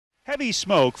Heavy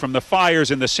smoke from the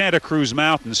fires in the Santa Cruz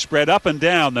Mountains spread up and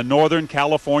down the northern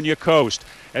California coast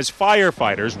as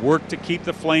firefighters work to keep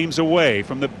the flames away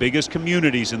from the biggest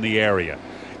communities in the area.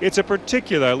 It's a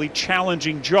particularly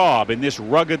challenging job in this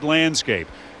rugged landscape,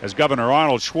 as Governor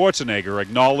Arnold Schwarzenegger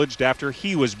acknowledged after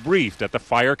he was briefed at the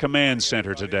Fire Command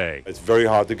Center today. It's very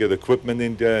hard to get equipment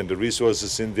in there and the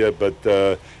resources in there, but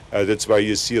that's why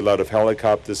you see a lot of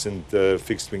helicopters and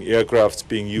fixed-wing aircrafts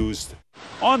being used.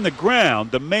 On the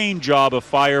ground, the main job of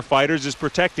firefighters is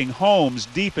protecting homes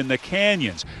deep in the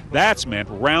canyons. That's meant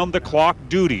round-the-clock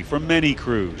duty for many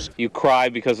crews. You cry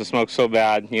because the smoke's so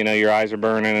bad. You know, your eyes are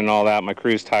burning and all that. My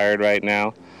crew's tired right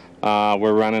now.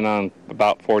 We're running on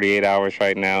about 48 hours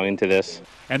right now into this.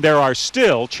 And there are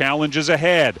still challenges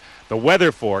ahead. The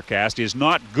weather forecast is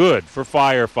not good for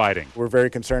firefighting. We're very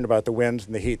concerned about the winds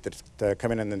and the heat that's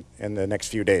coming in the next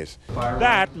few days.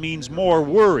 That means more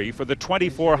worry for the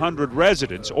 2,400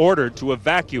 residents ordered to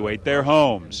evacuate their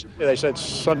homes. They said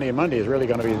Sunday and Monday is really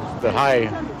going to be the high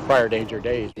fire danger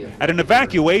days. At an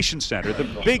evacuation center, the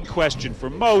big question for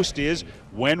most is,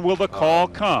 when will the call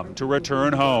come to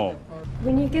return home?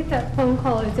 When you get that phone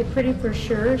call, is it pretty for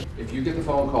sure? If you get the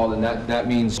phone call, then that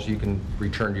means you can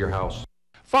return to your house.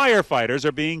 Firefighters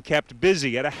are being kept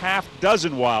busy at a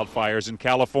half-dozen wildfires in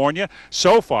California,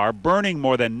 so far burning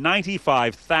more than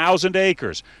 95,000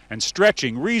 acres and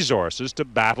stretching resources to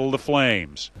battle the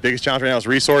flames. Biggest challenge right now is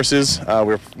resources.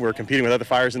 We're competing with other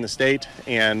fires in the state,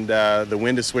 and the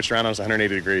wind has switched around on us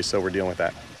 180 degrees, so we're dealing with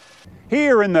that.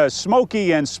 Here in the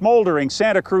smoky and smoldering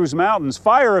Santa Cruz Mountains,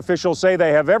 fire officials say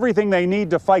they have everything they need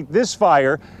to fight this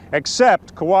fire,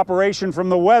 except cooperation from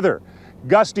the weather.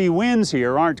 Gusty winds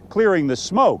here aren't clearing the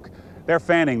smoke, they're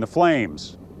fanning the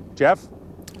flames. Jeff?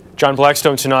 John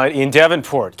Blackstone tonight in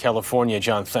Davenport, California.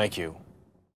 John, thank you.